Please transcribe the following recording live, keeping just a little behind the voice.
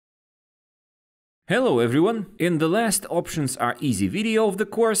Hello everyone! In the last Options Are Easy video of the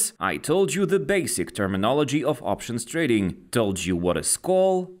course, I told you the basic terminology of options trading, told you what is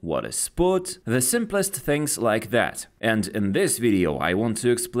call, what is put, the simplest things like that. And in this video I want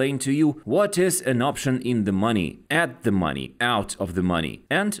to explain to you what is an option in the money, at the money, out of the money,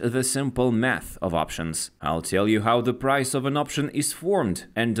 and the simple math of options. I'll tell you how the price of an option is formed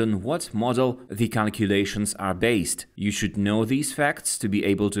and on what model the calculations are based. You should know these facts to be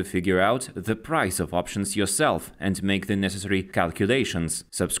able to figure out the price of options yourself and make the necessary calculations.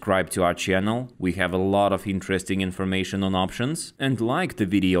 Subscribe to our channel, we have a lot of interesting information on options, and like the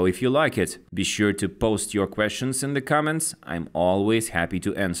video if you like it. Be sure to post your questions in the comments, I'm always happy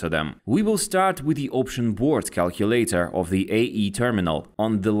to answer them. We will start with the option board calculator of the AE terminal.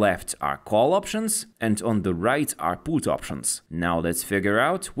 On the left are call options and on the right are put options. Now let's figure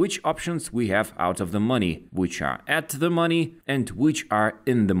out which options we have out of the money, which are at the money and which are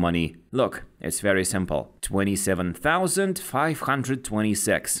in the money. Look, it's very simple.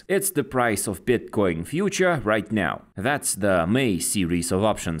 27,526. It's the price of Bitcoin future right now. That's the May series of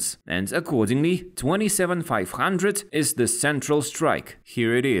options. And accordingly, 27,500 is the central strike.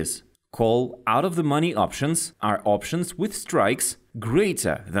 Here it is. Call out of the money options are options with strikes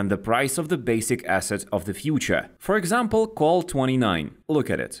greater than the price of the basic asset of the future. For example, call 29. Look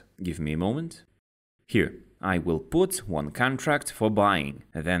at it. Give me a moment. Here. I will put one contract for buying.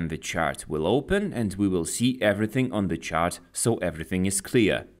 Then the chart will open and we will see everything on the chart, so everything is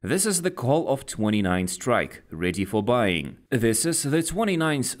clear. This is the call of 29 strike, ready for buying. This is the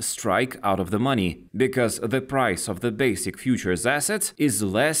 29th strike out of the money, because the price of the basic futures asset is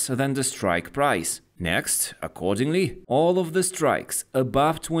less than the strike price. Next, accordingly, all of the strikes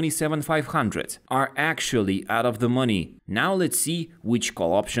above 27,500 are actually out of the money. Now let's see which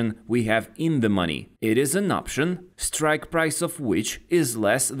call option we have in the money. It is an option, strike price of which is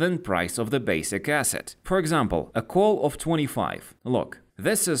less than price of the basic asset. For example, a call of 25. Look,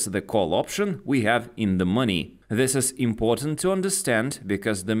 this is the call option we have in the money. This is important to understand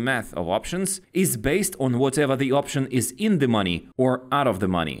because the math of options is based on whatever the option is in the money or out of the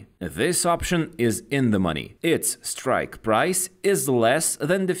money. This option is in the money. Its strike price is less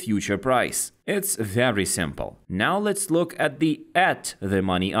than the future price. It's very simple. Now let's look at the at the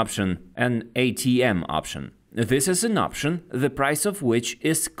money option, an ATM option. This is an option, the price of which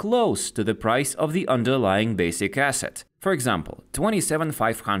is close to the price of the underlying basic asset. For example,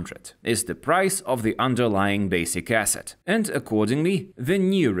 27,500 is the price of the underlying basic asset, and accordingly, the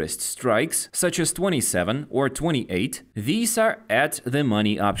nearest strikes, such as 27 or 28, these are at the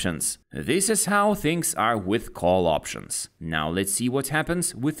money options. This is how things are with call options. Now let's see what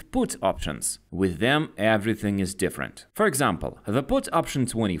happens with put options. With them, everything is different. For example, the put option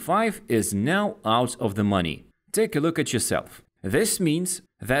 25 is now out of the money. Take a look at yourself. This means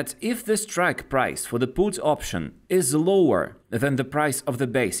that if the strike price for the put option is lower than the price of the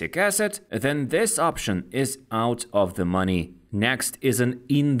basic asset, then this option is out of the money. Next is an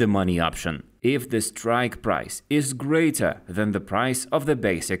in the money option. If the strike price is greater than the price of the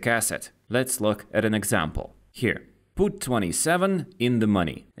basic asset. Let's look at an example. Here. Put 27 in the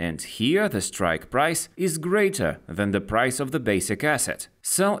money, and here the strike price is greater than the price of the basic asset.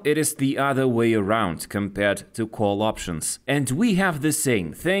 So it is the other way around compared to call options. And we have the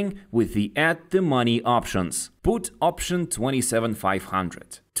same thing with the at the money options. Put option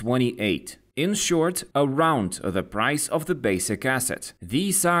 27,500, 28. In short, around the price of the basic asset.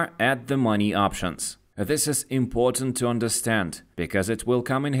 These are at the money options. This is important to understand, because it will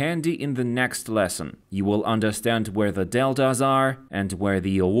come in handy in the next lesson. You will understand where the deltas are and where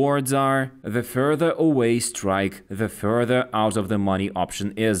the awards are. The further away strike, the further out of the money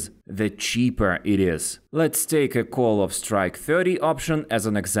option is, the cheaper it is. Let's take a call of strike 30 option as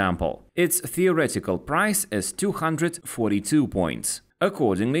an example. Its theoretical price is 242 points.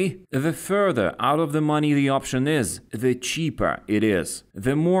 Accordingly, the further out of the money the option is, the cheaper it is.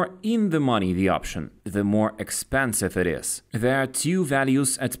 The more in the money the option, the more expensive it is. There are two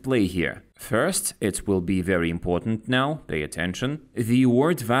values at play here. First, it will be very important now, pay attention. The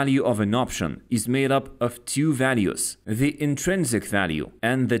award value of an option is made up of two values, the intrinsic value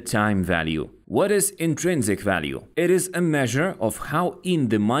and the time value. What is intrinsic value? It is a measure of how in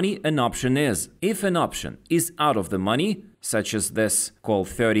the money an option is. If an option is out of the money, such as this call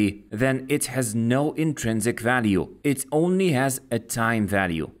 30, then it has no intrinsic value. It only has a time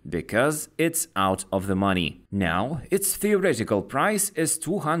value, because it's out of the money. Now, its theoretical price is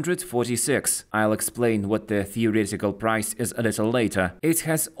 246. I'll explain what the theoretical price is a little later. It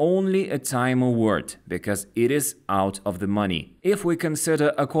has only a time award, because it is out of the money. If we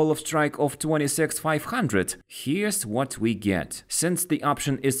consider a call of strike of 26,500, here's what we get. Since the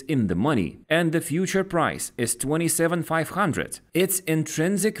option is in the money and the future price is 27,500, its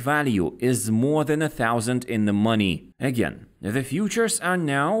intrinsic value is more than 1,000 in the money. Again, the futures are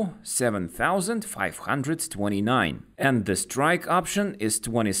now 7,529 and the strike option is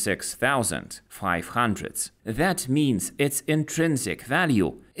 26,500. That means its intrinsic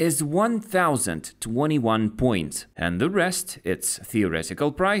value is 1,021 points, and the rest, its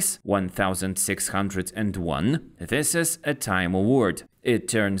theoretical price, 1,601. This is a time award. It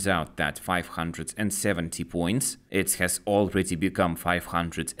turns out that 570 points, it has already become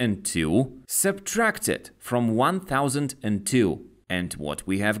 502, subtracted from 1002. And what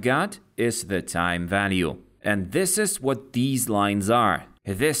we have got is the time value. And this is what these lines are.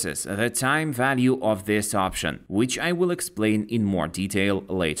 This is the time value of this option, which I will explain in more detail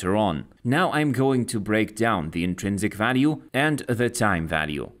later on. Now I'm going to break down the intrinsic value and the time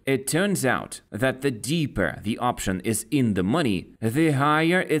value. It turns out that the deeper the option is in the money, the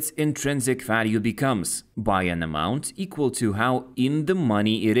higher its intrinsic value becomes, by an amount equal to how in the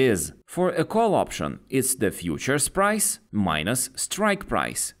money it is. For a call option, it's the futures price minus strike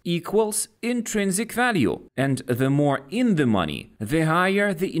price equals intrinsic value. And the more in the money, the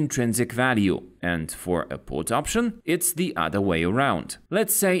higher the intrinsic value. And for a put option, it's the other way around.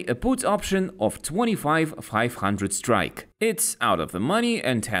 Let's say a put option of 25,500 strike. It's out of the money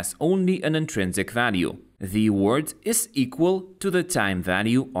and has only an intrinsic value. The award is equal to the time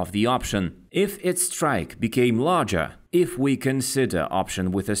value of the option. If its strike became larger, if we consider option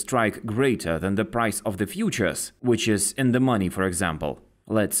with a strike greater than the price of the futures, which is in the money for example,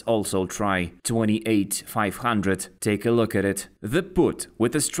 let's also try 28,500. Take a look at it. The put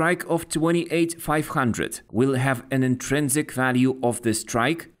with a strike of 28,500 will have an intrinsic value of the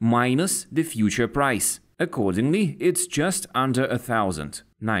strike minus the future price. Accordingly, it's just under 1,000,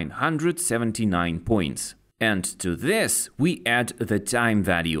 979 points. And to this, we add the time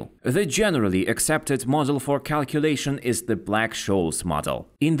value. The generally accepted model for calculation is the Black-Scholes model.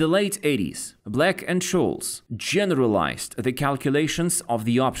 In the late 80s, Black and Scholes generalized the calculations of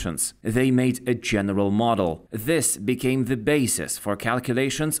the options. They made a general model. This became the basis for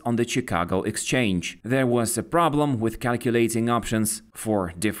calculations on the Chicago exchange. There was a problem with calculating options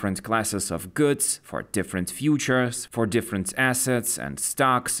for different classes of goods, for different futures, for different assets and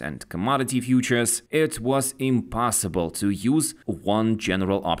stocks and commodity futures. It was impossible to use one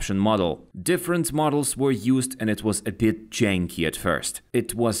general option model. Different models were used and it was a bit janky at first.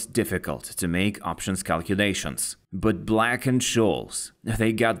 It was difficult to make options calculations. But Black and Scholes,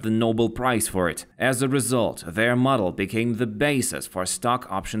 they got the Nobel Prize for it. As a result, their model became the basis for stock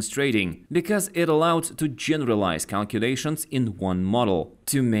options trading because it allowed to generalize calculations in one model,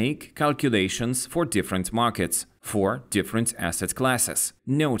 to make calculations for different markets, for different asset classes.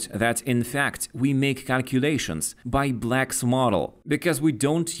 Note that in fact we make calculations by Black's model because we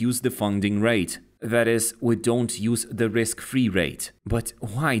don't use the funding rate. That is, we don't use the risk-free rate. But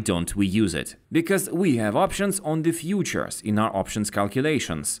why don't we use it? Because we have options on the futures in our options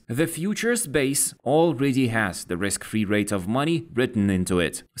calculations. The futures base already has the risk-free rate of money written into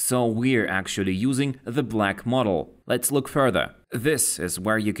it. So we're actually using the Black model. Let's look further. This is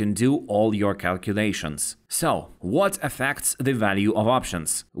where you can do all your calculations. So, what affects the value of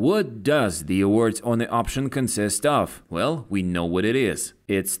options? What does the award on the option consist of? Well, we know what it is.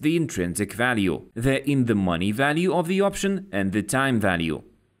 It's the intrinsic value, the in-the-money value of the option and the time value.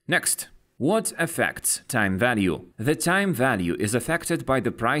 Next. What affects time value? The time value is affected by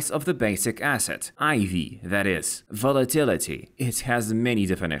the price of the basic asset, IV, that is, volatility. It has many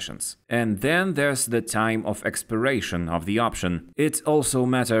definitions. And then there's the time of expiration of the option. It also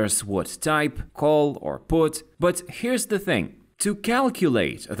matters what type, call or put. But here's the thing. To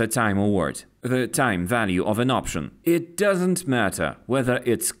calculate the time award, the time value of an option, it doesn't matter whether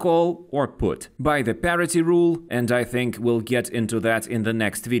it's call or put. By the parity rule, and I think we'll get into that in the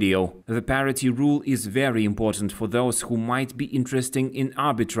next video, the parity rule is very important for those who might be interested in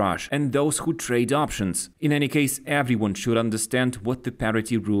arbitrage and those who trade options. In any case, everyone should understand what the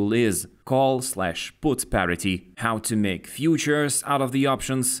parity rule is. Call/put parity, how to make futures out of the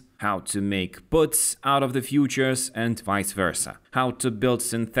options, how to make puts out of the futures and vice versa, how to build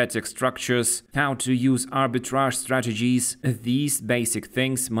synthetic structures, how to use arbitrage strategies. These basic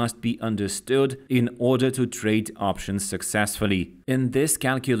things must be understood in order to trade options successfully. In this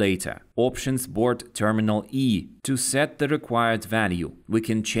calculator, Options Board Terminal E, to set the required value, we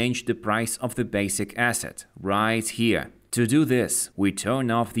can change the price of the basic asset right here. To do this, we turn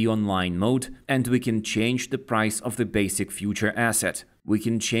off the online mode and we can change the price of the basic future asset. We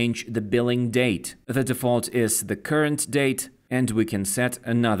can change the billing date. The default is the current date, and we can set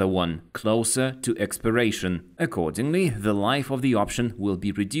another one, closer to expiration. Accordingly, the life of the option will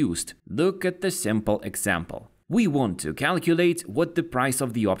be reduced. Look at the simple example. We want to calculate what the price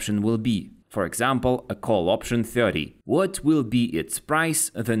of the option will be. For example, a call option 30. What will be its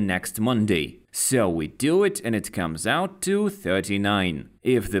price the next Monday? So we do it and it comes out to 39.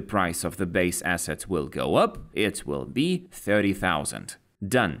 If the price of the base asset will go up, it will be 30,000.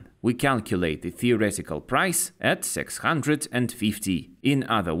 Done. We calculate the theoretical price at 650. In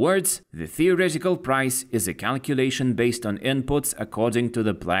other words, the theoretical price is a calculation based on inputs according to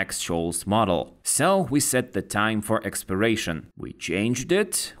the Black-Scholes model. So we set the time for expiration. We changed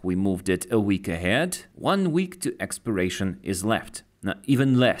it, we moved it a week ahead. 1 week to expiration is left.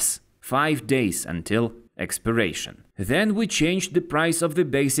 Even less. 5 days until expiration. Then we changed the price of the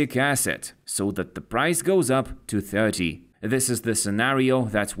basic asset so that the price goes up to 30. This is the scenario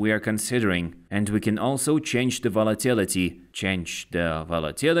that we are considering, and we can also change the volatility. Change the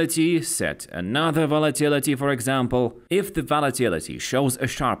volatility, set another volatility, for example. If the volatility shows a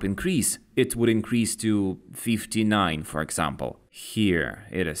sharp increase, it would increase to 59, for example. Here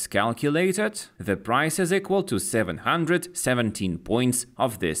it is calculated. The price is equal to 717 points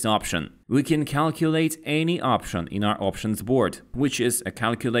of this option. We can calculate any option in our options board, which is a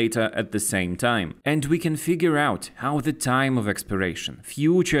calculator at the same time. And we can figure out how the time of expiration,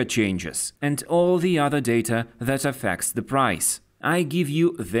 future changes, and all the other data that affects the price. I give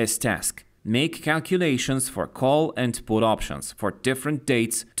you this task. Make calculations for call and put options for different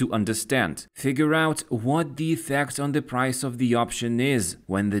dates to understand. Figure out what the effect on the price of the option is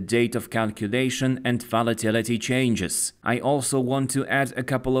when the date of calculation and volatility changes. I also want to add a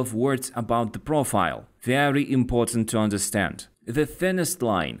couple of words about the profile. Very important to understand. The thinnest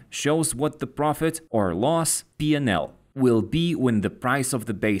line shows what the profit or loss, P&L, will be when the price of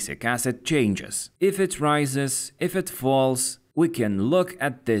the basic asset changes. If it rises, if it falls, we can look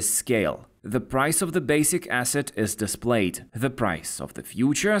at this scale. The price of the basic asset is displayed, the price of the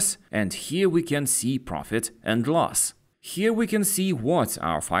futures, and here we can see profit and loss. Here we can see what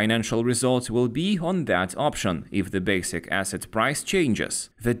our financial result will be on that option if the basic asset price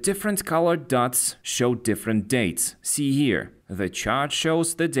changes. The different colored dots show different dates. See here, the chart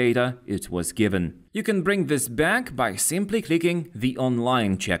shows the data it was given. You can bring this back by simply clicking the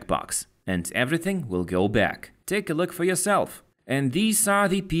online checkbox, and everything will go back. Take a look for yourself. And these are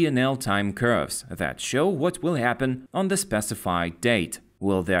the P&L time curves that show what will happen on the specified date.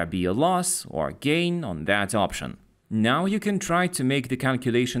 Will there be a loss or gain on that option? Now you can try to make the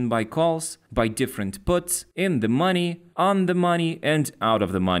calculation by calls, by different puts, in the money, on the money, and out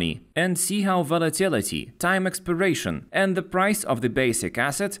of the money, and see how volatility, time expiration, and the price of the basic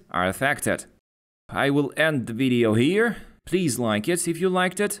asset are affected. I will end the video here. Please like it if you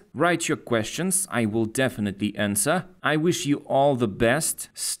liked it. Write your questions, I will definitely answer. I wish you all the best.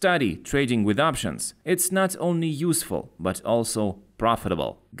 Study trading with options. It's not only useful, but also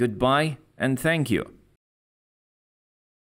profitable. Goodbye and thank you.